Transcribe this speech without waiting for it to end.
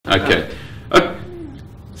Okay.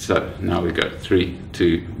 So now we go. 3,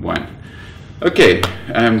 2, 1. Okay,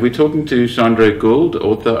 we're talking to Chandre Gould,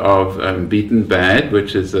 author of Beaten Bad,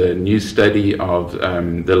 which is a new study of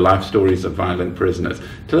the life stories of violent prisoners.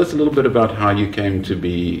 Tell us a little bit about how you came to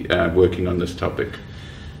be working on this topic.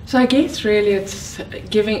 So I guess really it's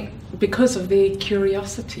because of the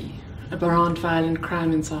curiosity around violent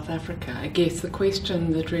crime in South Africa. I guess the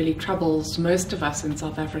question that really troubles most of us in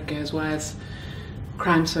South Africa is, why is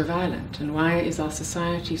crime so violent, and why is our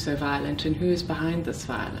society so violent, and who is behind this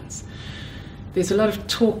violence? There's a lot of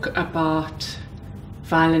talk about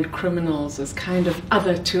violent criminals as kind of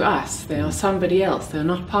other to us. They are somebody else. They're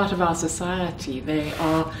not part of our society. They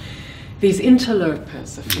are these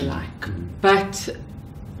interlopers, if you like. But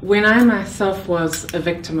when I myself was a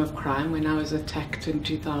victim of crime, when I was attacked in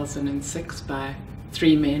 2006 by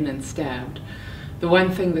 3 men and stabbed, the one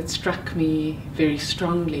thing that struck me very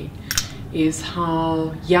strongly is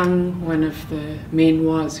how young one of the men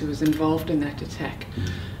was who was involved in that attack.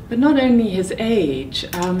 But not only his age,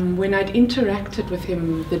 when I'd interacted with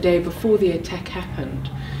him the day before the attack happened,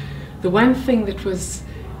 the one thing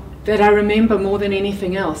that I remember more than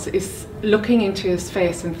anything else is looking into his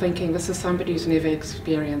face and thinking, this is somebody who's never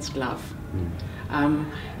experienced love.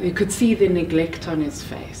 You could see the neglect on his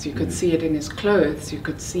face, you could see it in his clothes, you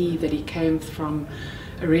could see that he came from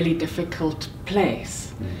a really difficult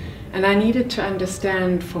place. And I needed to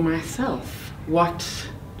understand for myself what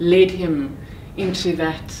led him into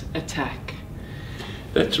that attack.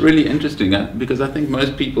 That's really interesting, because I think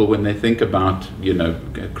most people, when they think about,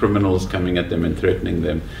 criminals coming at them and threatening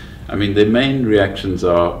them, I mean, their main reactions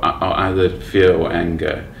are either fear or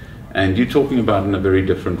anger. And you're talking about it in a very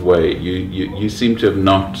different way. You seem to have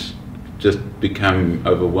not just become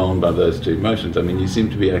overwhelmed by those two emotions. I mean, you seem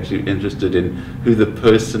to be actually interested in who the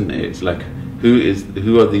person is, like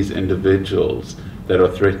who are these individuals that are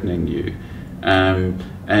threatening you.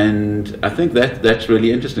 And I think that's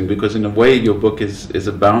really interesting, because in a way your book is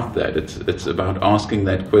about that. It's about asking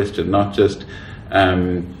that question, not just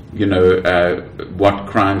what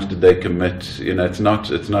crimes did they commit. It's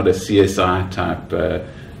not a CSI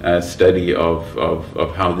type study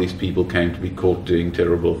of how these people came to be caught doing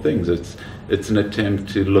terrible things. It's an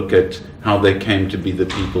attempt to look at how they came to be the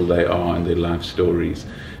people they are and their life stories.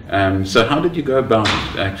 So how did you go about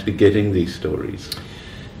actually getting these stories?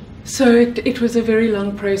 So it was a very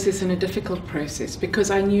long process and a difficult process,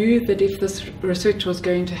 because I knew that if this research was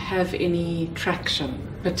going to have any traction,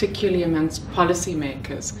 particularly amongst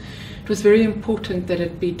policymakers, it was very important that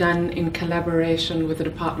it be done in collaboration with the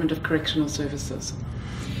Department of Correctional Services.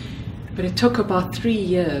 But it took about 3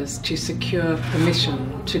 years to secure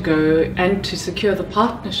permission to go and to secure the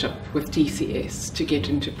partnership with DCS to get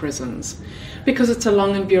into prisons, because it's a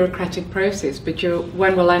long and bureaucratic process. But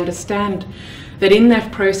one will understand that in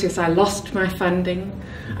that process I lost my funding,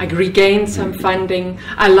 I regained some funding,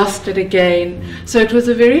 I lost it again. So it was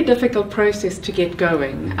a very difficult process to get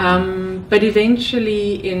going. But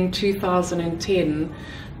eventually in 2010,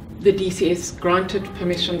 the DCS granted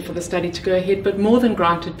permission for the study to go ahead, but more than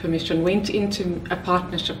granted permission, went into a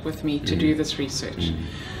partnership with me to do this research.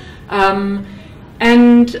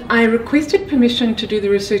 And I requested permission to do the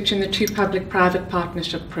research in the 2 public-private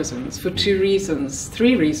partnership prisons for 3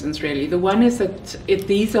 reasons really. The one is that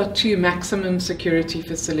these are 2 maximum security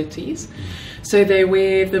facilities, so they're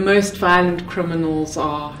where the most violent criminals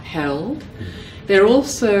are held. They're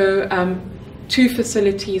also 2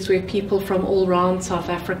 facilities where people from all around South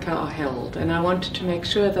Africa are held, and I wanted to make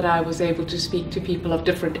sure that I was able to speak to people of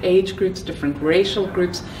different age groups, different racial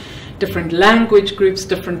groups, different language groups,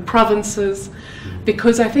 different provinces,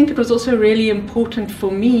 because I think it was also really important for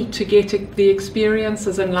me to get the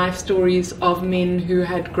experiences and life stories of men who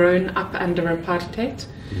had grown up under apartheid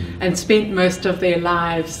and spent most of their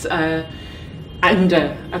lives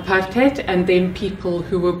under apartheid, and then people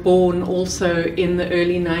who were born also in the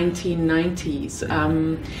early 1990s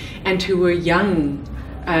and who were young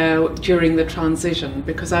during the transition,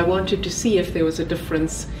 because I wanted to see if there was a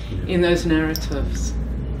difference in those narratives.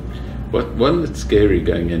 Wasn't it scary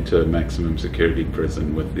going into a maximum security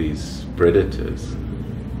prison with these predators?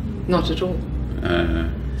 Not at all.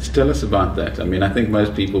 Tell us about that. I mean, I think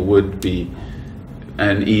most people would be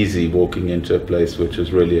uneasy walking into a place which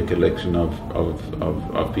is really a collection of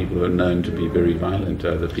people who are known to be very violent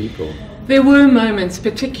to other people. There were moments,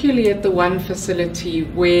 particularly at the one facility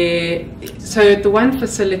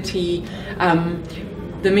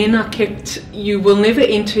the men are kept, you will never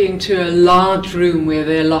enter into a large room where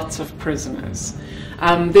there are lots of prisoners.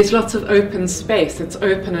 There's lots of open space, it's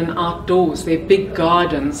open and outdoors, there are big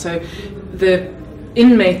gardens, so the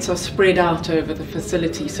inmates are spread out over the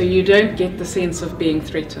facility, so you don't get the sense of being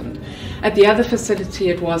threatened. At the other facility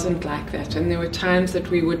it wasn't like that, and there were times that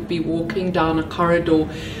we would be walking down a corridor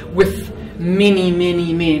with many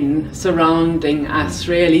men surrounding us,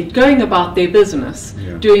 really going about their business,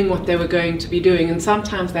 doing what they were going to be doing, and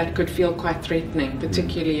sometimes that could feel quite threatening,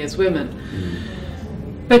 particularly as women.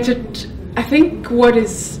 But I think what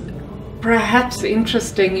is perhaps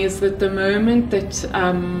interesting is that the moment that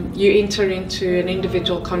you enter into an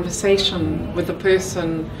individual conversation with a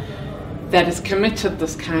person that has committed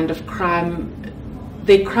this kind of crime,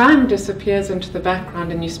 their crime disappears into the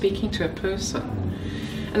background and you're speaking to a person.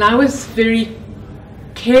 And I was very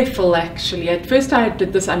careful, actually. At first I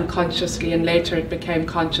did this unconsciously, and later it became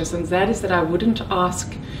conscious, and that is that I wouldn't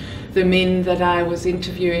ask the men that I was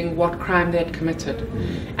interviewing what crime they'd committed.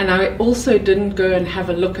 And I also didn't go and have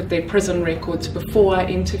a look at their prison records before I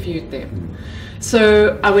interviewed them.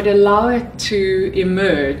 So I would allow it to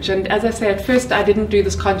emerge. And as I say, at first I didn't do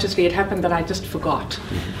this consciously. It happened that I just forgot.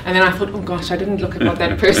 And then I thought, oh gosh, I didn't look at what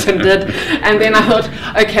that person did. And then I thought,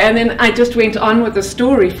 okay, and then I just went on with the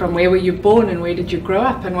story from where were you born and where did you grow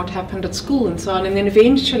up and what happened at school and so on. And then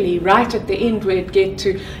eventually, right at the end, where it'd get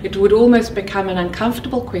to, it would almost become an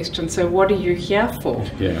uncomfortable question. So what are you here for?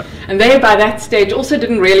 Yeah. And they, by that stage, also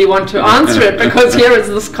didn't really want to answer it, because here is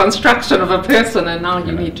this construction of a person and now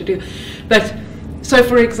you need to do. But so,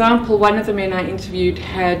 for example, one of the men I interviewed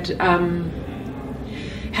had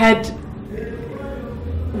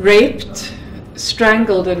raped,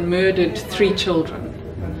 strangled and murdered 3 children.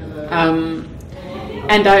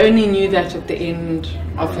 And I only knew that at the end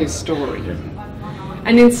of his story.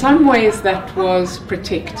 And in some ways that was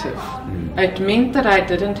protective. It meant that I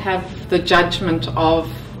didn't have the judgment of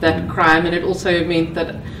that crime, and it also meant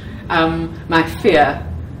that my fear,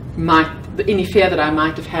 any fear that I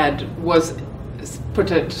might have had, was put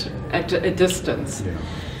it at a distance. Yeah.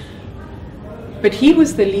 But he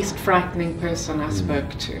was the least frightening person I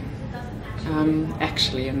spoke to,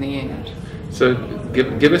 actually, in the end. So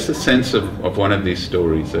give us a sense of one of these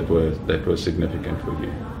stories that were significant for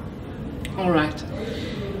you. All right.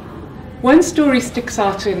 One story sticks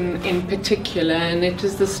out in particular, and it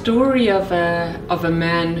is the story of a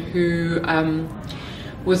man who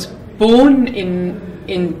was born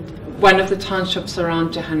in one of the townships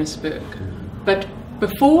around Johannesburg. But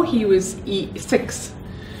before he was 6,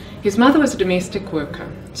 his mother was a domestic worker,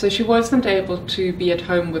 so she wasn't able to be at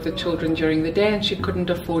home with the children during the day, and she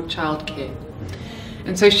couldn't afford childcare.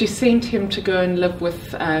 And so she sent him to go and live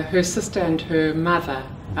with her sister and her mother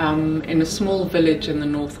in a small village in the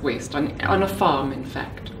northwest, on a farm, in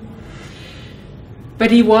fact.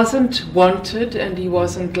 But he wasn't wanted, and he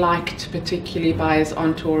wasn't liked particularly by his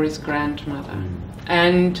aunt or his grandmother.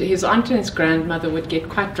 And his aunt and his grandmother would get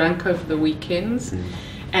quite drunk over the weekends,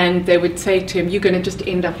 and they would say to him, you're going to just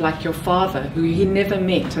end up like your father, who he never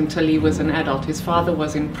met until he was an adult. His father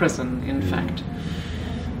was in prison, in fact.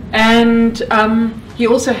 And he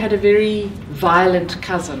also had a very violent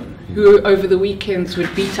cousin who over the weekends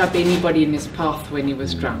would beat up anybody in his path when he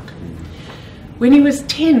was drunk. When he was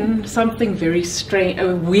 10, something very strange,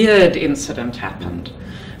 a weird incident happened.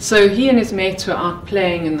 So he and his mates were out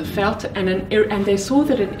playing in the veld, and they saw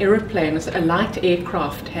that an aeroplane, a light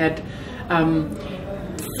aircraft, had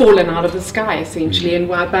fallen out of the sky, essentially. And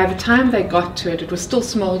by the time they got to it, it was still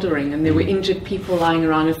smouldering, and there were injured people lying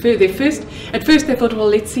around. At first they thought, well,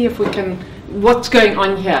 let's see if we can, what's going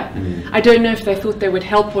on here? I don't know if they thought they would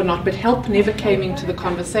help or not, but help never came into the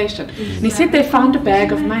conversation. And he said they found a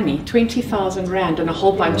bag of money, 20,000 rand, and a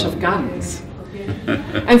whole bunch of guns.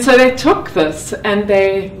 And so they took this and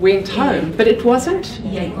they went home, but it wasn't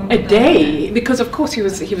a day, because of course he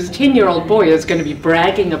was a 10-year-old boy who was going to be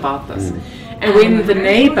bragging about this. And when the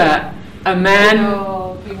neighbor, a man,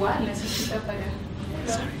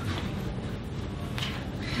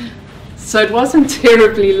 so it wasn't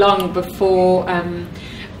terribly long before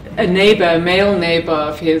a male neighbor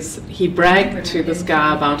of his, he bragged to this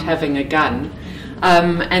guy about having a gun,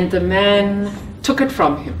 and the man took it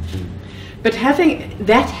from him. But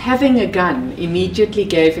having a gun immediately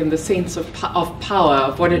gave him the sense of power,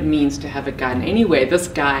 of what it means to have a gun. Anyway, this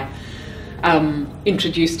guy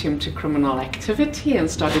introduced him to criminal activity and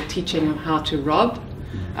started teaching him how to rob,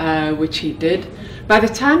 which he did. By the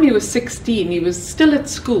time he was 16, he was still at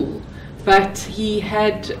school, but he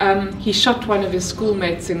shot one of his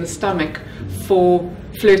schoolmates in the stomach for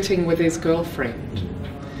flirting with his girlfriend.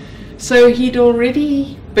 So he'd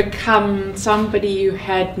already become somebody who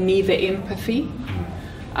had neither empathy,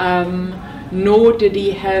 nor did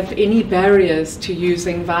he have any barriers to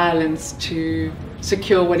using violence to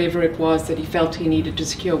secure whatever it was that he felt he needed to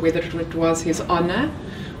secure, whether it was his honor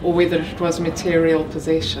or whether it was material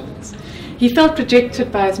possessions. He felt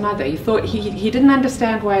rejected by his mother. He thought he didn't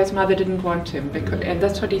understand why his mother didn't want him, because, and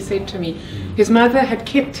that's what he said to me. His mother had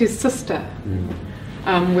kept his sister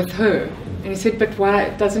with her, and he said, but why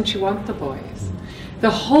doesn't she want the boys?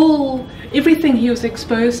 Everything he was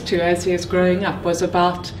exposed to as he was growing up was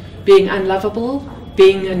about being unlovable,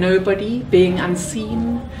 being a nobody, being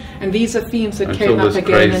unseen, and these are themes that came up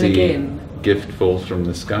again and again. Gift falls from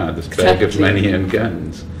the sky, this bag of money and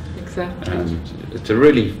guns. Exactly. And it's a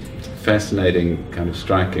really fascinating, kind of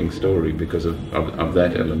striking story because of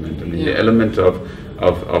that element. I mean, the element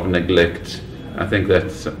of neglect, I think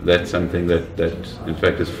that's something that in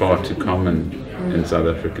fact is far too common in South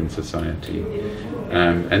African society.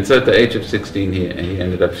 And so at the age of 16 he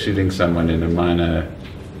ended up shooting someone in a minor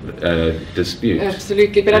dispute.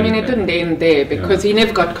 Absolutely, but I mean it didn't end there, because he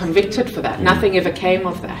never got convicted for that. Nothing ever came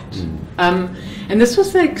of that. And this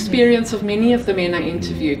was the experience of many of the men I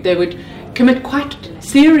interviewed. They would commit quite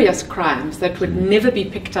serious crimes that would never be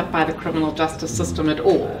picked up by the criminal justice system at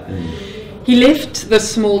all. He left the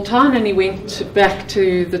small town and he went back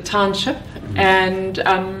to the township, and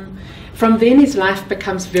from then his life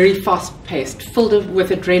becomes very fast-paced, filled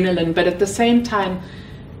with adrenaline, but at the same time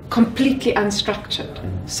completely unstructured.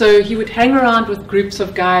 So he would hang around with groups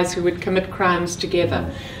of guys who would commit crimes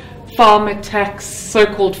together. Farm attacks,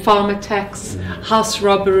 so-called farm attacks, house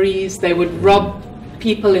robberies. They would rob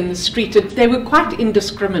people in the street. They were quite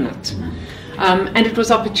indiscriminate, and it was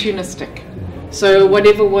opportunistic. So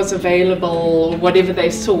whatever was available, whatever they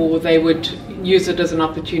saw, they would use it as an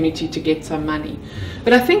opportunity to get some money.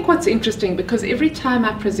 But I think what's interesting, because every time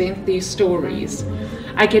I present these stories,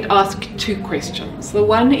 I get asked two questions. The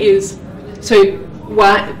one is, so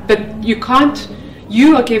why, but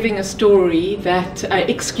you are giving a story that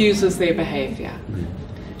excuses their behavior.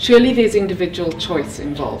 Surely there's individual choice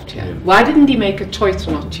involved here. Why didn't he make a choice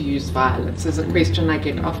not to use violence, is a question I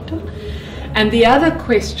get often. And the other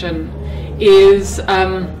question is,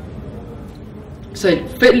 so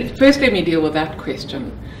first let me deal with that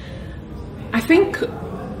question. I think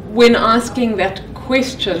when asking that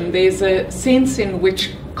question, there's a sense in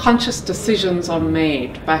which conscious decisions are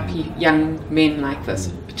made by young men like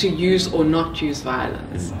this to use or not use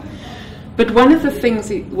violence. But one of the things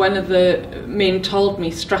one of the men told me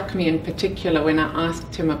struck me in particular when I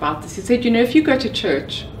asked him about this. He said, you know, if you go to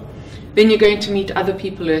church, then you're going to meet other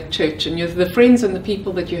people at church, and the friends and the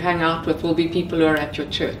people that you hang out with will be people who are at your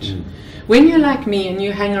church. When you're like me and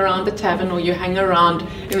you hang around the tavern or you hang around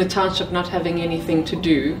in the township not having anything to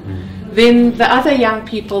do, then the other young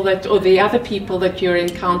people or the other people that you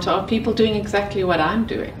encounter are people doing exactly what I'm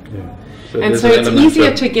doing. And so it's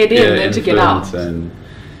easier to get in than to get out.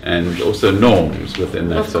 And also norms within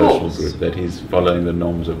that social group, that he's following the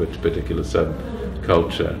norms of a particular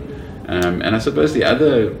subculture. And I suppose the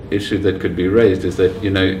other issue that could be raised is that, you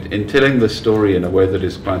know, in telling the story in a way that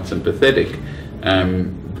is quite sympathetic,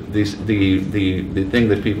 the thing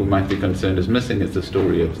that people might be concerned is missing is the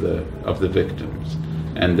story of the victims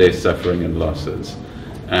and their suffering and losses,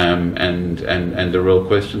 and the real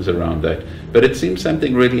questions around that. But it seems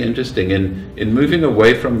something really interesting in moving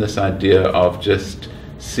away from this idea of just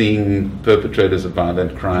seeing perpetrators of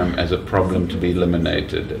violent crime as a problem to be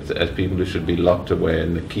eliminated, as people who should be locked away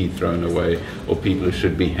and the key thrown away, or people who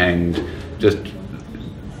should be hanged, just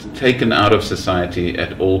taken out of society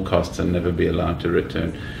at all costs and never be allowed to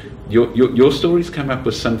return. Your stories come up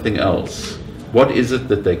with something else. What is it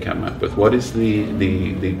that they come up with? What is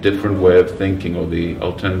the different way of thinking, or the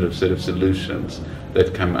alternative set of solutions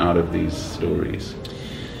that come out of these stories?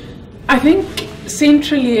 I think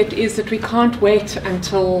centrally it is that we can't wait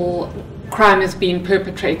until crime has been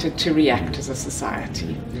perpetrated to react as a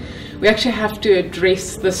society. We actually have to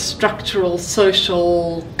address the structural,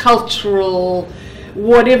 social, cultural,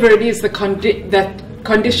 whatever it is that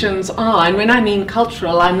conditions are. And when I mean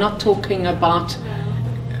cultural, I'm not talking about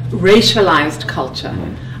racialized culture.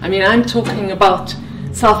 I mean, I'm talking about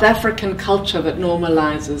South African culture that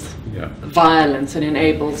normalizes violence and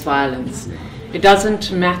enables violence. It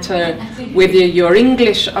doesn't matter whether you're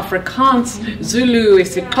English, Afrikaans, Zulu,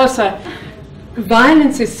 isiXhosa.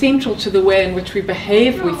 Violence is central to the way in which we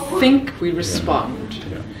behave, we think, we respond.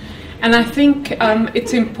 And I think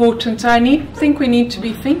it's important. I think we need to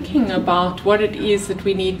be thinking about what it is that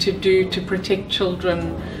we need to do to protect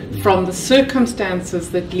children from the circumstances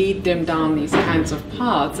that lead them down these kinds of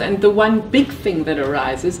paths. And the one big thing that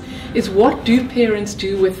arises is, what do parents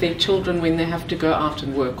do with their children when they have to go out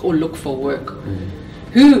and work or look for work?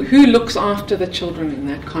 Who looks after the children in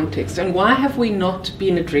that context? And why have we not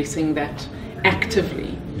been addressing that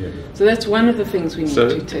actively? So that's one of the things we need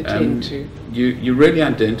to attend to. You're really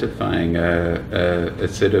identifying a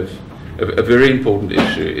set of a very important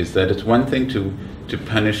issue, is that it's one thing to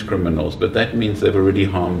punish criminals, but that means they've already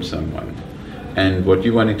harmed someone. And what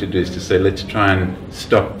you're wanting to do is to say, let's try and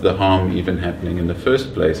stop the harm even happening in the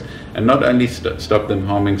first place. And not only stop them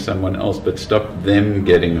harming someone else, but stop them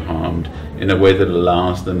getting harmed in a way that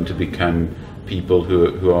allows them to become people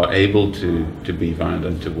who are able to be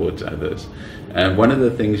violent towards others. And one of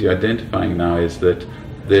the things you're identifying now is that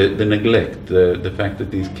the neglect, the fact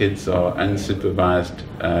that these kids are unsupervised,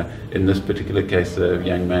 in this particular case, a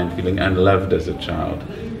young man feeling unloved as a child,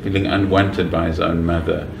 feeling unwanted by his own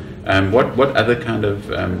mother. What other kind of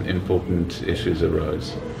important issues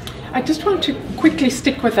arose? I just want to quickly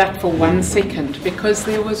stick with that for 1 second, because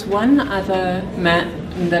there was one other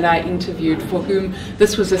man that I interviewed for whom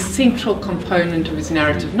this was a central component of his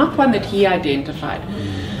narrative, not one that he identified,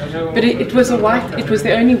 but it was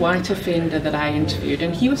the only white offender that I interviewed,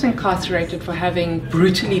 and he was incarcerated for having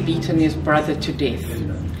brutally beaten his brother to death.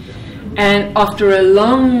 And after a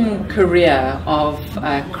long career of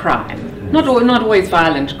crime, not always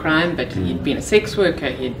violent crime, but he'd been a sex worker,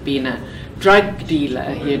 he'd been a drug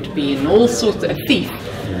dealer, he'd been all sorts of a thief.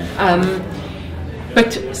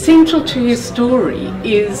 But central to his story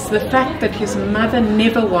is the fact that his mother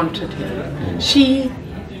never wanted him. She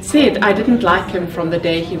said, I didn't like him from the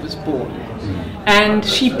day he was born. And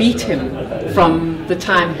she beat him from the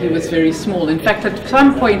time he was very small. In fact, at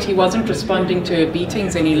some point he wasn't responding to her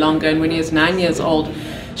beatings any longer, and when he was 9 years old,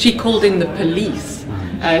 she called in the police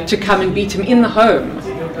to come and beat him in the home.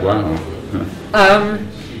 Wow.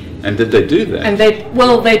 And did they do that? And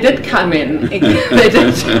they did come in. They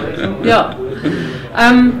did, yeah.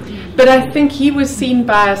 But I think he was seen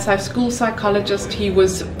by a school psychologist. He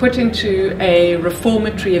was put into a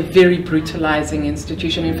reformatory, a very brutalizing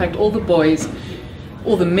institution. In fact, all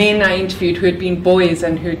the men I interviewed who had been boys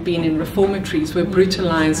and who had been in reformatories were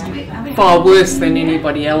brutalized far worse than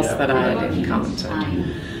anybody else that I had encountered.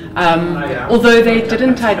 Although they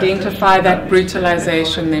didn't identify that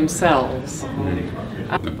brutalization themselves.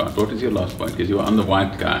 What is your last point? Because you were on the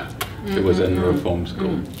white guy who was in the reform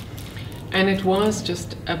school. And it was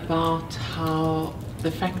just about how the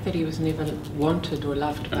fact that he was never wanted or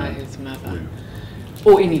loved by his mother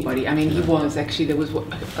or anybody. I mean, he was actually, there is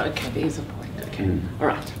a point. Okay, all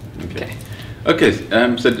right.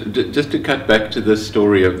 Okay, so just to cut back to this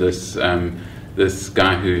story of this this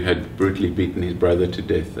guy who had brutally beaten his brother to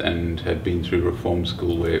death and had been through reform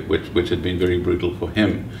school, which had been very brutal for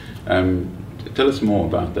him. Tell us more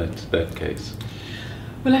about that case.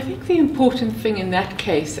 Well, I think the important thing in that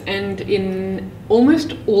case, and in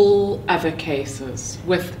almost all other cases,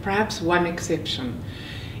 with perhaps one exception,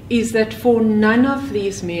 is that for none of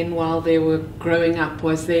these men while they were growing up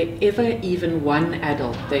was there ever even one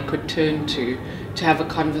adult they could turn to have a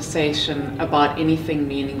conversation about anything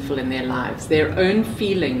meaningful in their lives. Their own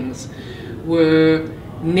feelings were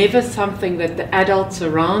never something that the adults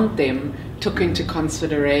around them took into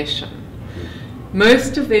consideration.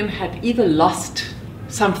 Most of them had either lost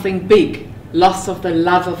something big, loss of the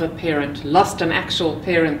love of a parent, lost an actual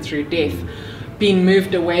parent through death, been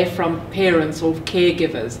moved away from parents or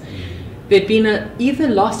caregivers. There'd been either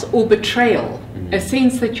loss or betrayal, a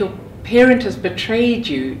sense that your parent has betrayed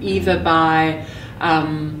you either by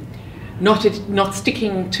not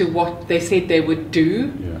sticking to what they said they would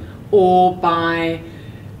do, or by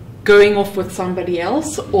going off with somebody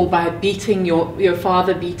else, or by beating your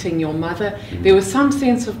father beating your mother. There was some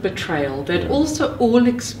sense of betrayal. They'd also all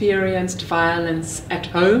experienced violence at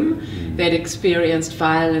home. They'd experienced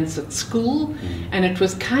violence at school, and it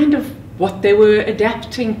was kind of what they were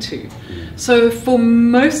adapting to. So for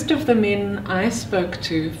most of the men I spoke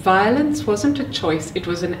to, violence wasn't a choice, it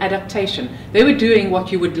was an adaptation. They were doing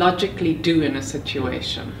what you would logically do in a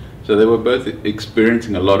situation. So they were both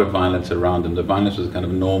experiencing a lot of violence around them. The violence was a kind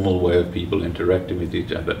of normal way of people interacting with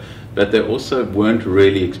each other. But they also weren't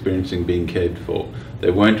really experiencing being cared for.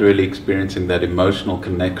 They weren't really experiencing that emotional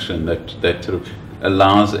connection that sort of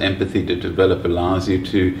allows empathy to develop, allows you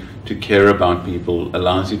to care about people,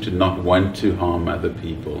 allows you to not want to harm other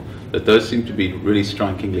people. That those seem to be really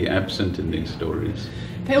strikingly absent in these stories.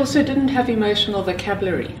 They also didn't have emotional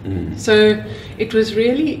vocabulary. So it was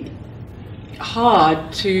really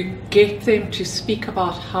hard to get them to speak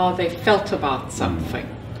about how they felt about something.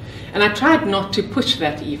 And I tried not to push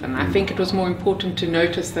that even. I think it was more important to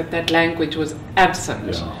notice that language was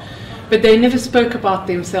absent. But they never spoke about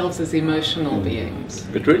themselves as emotional beings.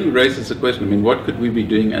 It really raises the question, I mean, what could we be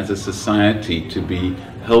doing as a society to be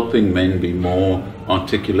helping men be more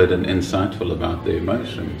articulate and insightful about their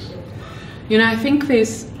emotions? You know, I think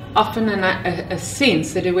there's often a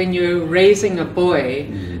sense that when you're raising a boy,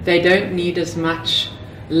 they don't need as much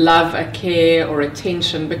love, a care or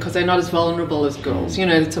attention because they're not as vulnerable as girls. You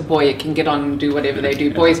know, it's a boy, it can get on and do whatever they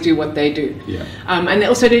do. Boys do what they do. Yeah. And they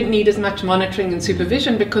also don't need as much monitoring and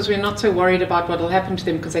supervision because we're not so worried about what will happen to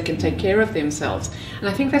them because they can take care of themselves. And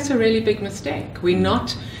I think that's a really big mistake. We're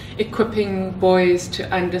not equipping boys to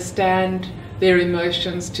understand their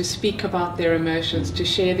emotions, to speak about their emotions, to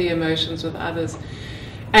share their emotions with others.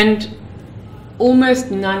 And almost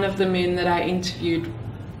none of the men that I interviewed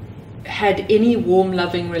had any warm,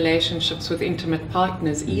 loving relationships with intimate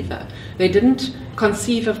partners either. They didn't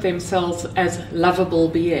conceive of themselves as lovable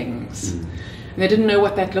beings. And they didn't know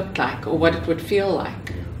what that looked like or what it would feel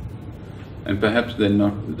like. And perhaps they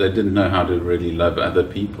didn't know how to really love other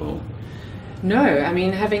people. No, I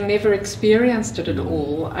mean, having never experienced it at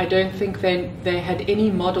all, I don't think they had any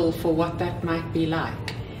model for what that might be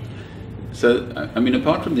like. So, I mean,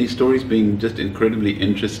 apart from these stories being just incredibly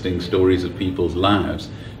interesting stories of people's lives,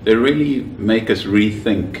 they really make us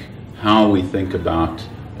rethink how we think about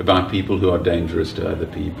people who are dangerous to other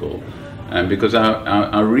people. Because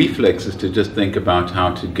our reflex is to just think about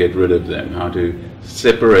how to get rid of them, how to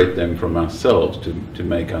separate them from ourselves to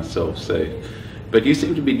make ourselves safe. But you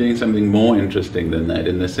seem to be doing something more interesting than that,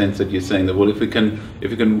 in the sense that you're saying that, well, if we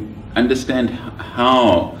can understand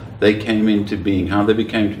how they came into being, how they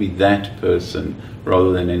became to be that person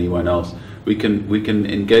rather than anyone else, we can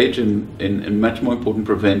engage in much more important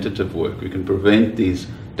preventative work. We can prevent these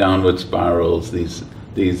downward spirals, these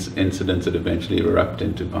incidents that eventually erupt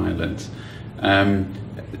into violence.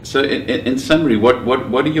 So in summary, what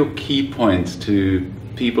are your key points to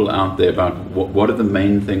people out there about what are the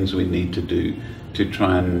main things we need to do to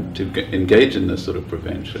try and engage in this sort of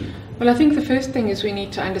prevention? Well, I think the first thing is we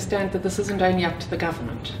need to understand that this isn't only up to the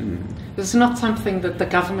government. This is not something that the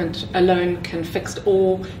government alone can fix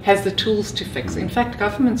or has the tools to fix. In fact,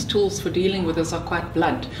 government's tools for dealing with this are quite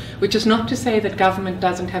blunt, which is not to say that government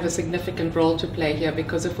doesn't have a significant role to play here,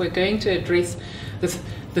 because if we're going to address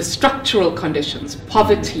the structural conditions,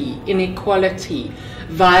 poverty, inequality,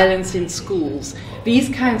 violence in schools, these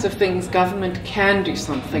kinds of things government can do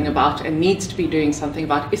something about and needs to be doing something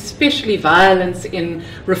about, especially violence in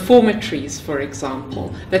reformatories, for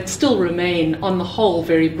example, that still remain, on the whole,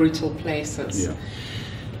 very brutal places. Yeah.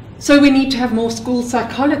 So we need to have more school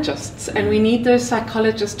psychologists, and we need those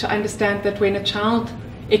psychologists to understand that when a child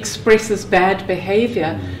expresses bad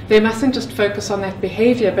behavior, they mustn't just focus on that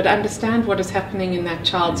behavior, but understand what is happening in that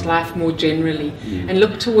child's life more generally and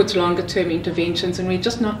look towards longer term interventions. And we're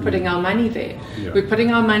just not putting our money there. Yeah. We're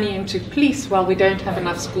putting our money into police while we don't have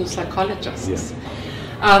enough school psychologists.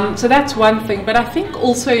 Yeah. So that's one thing. But I think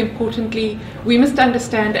also importantly, we must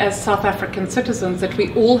understand as South African citizens that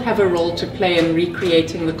we all have a role to play in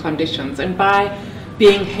recreating the conditions. And by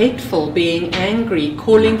being hateful, being angry,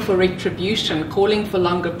 calling for retribution, calling for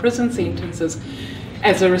longer prison sentences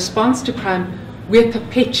as a response to crime, we're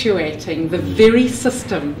perpetuating the very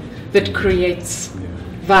system that creates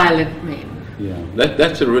violent men. Yeah,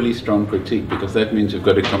 that's a really strong critique, because that means we've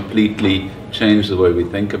got to completely change the way we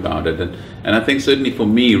think about it. And I think certainly for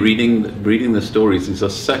me, reading the stories, these are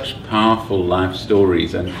such powerful life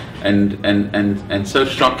stories and so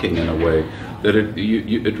shocking in a way, that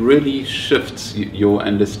it really shifts your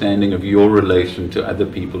understanding of your relation to other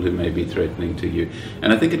people who may be threatening to you.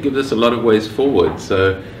 And I think it gives us a lot of ways forward.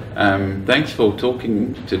 So thanks for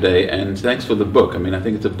talking today, and thanks for the book. I mean, I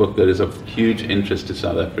think it's a book that is of huge interest to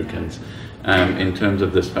South Africans in terms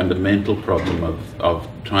of this fundamental problem of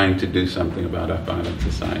trying to do something about our violent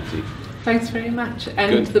society. Thanks very much.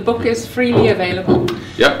 And the book is freely available.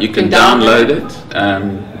 Yeah, you can download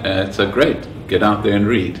it. So great. Get out there and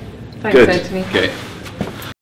read. Thanks, Anthony. Okay.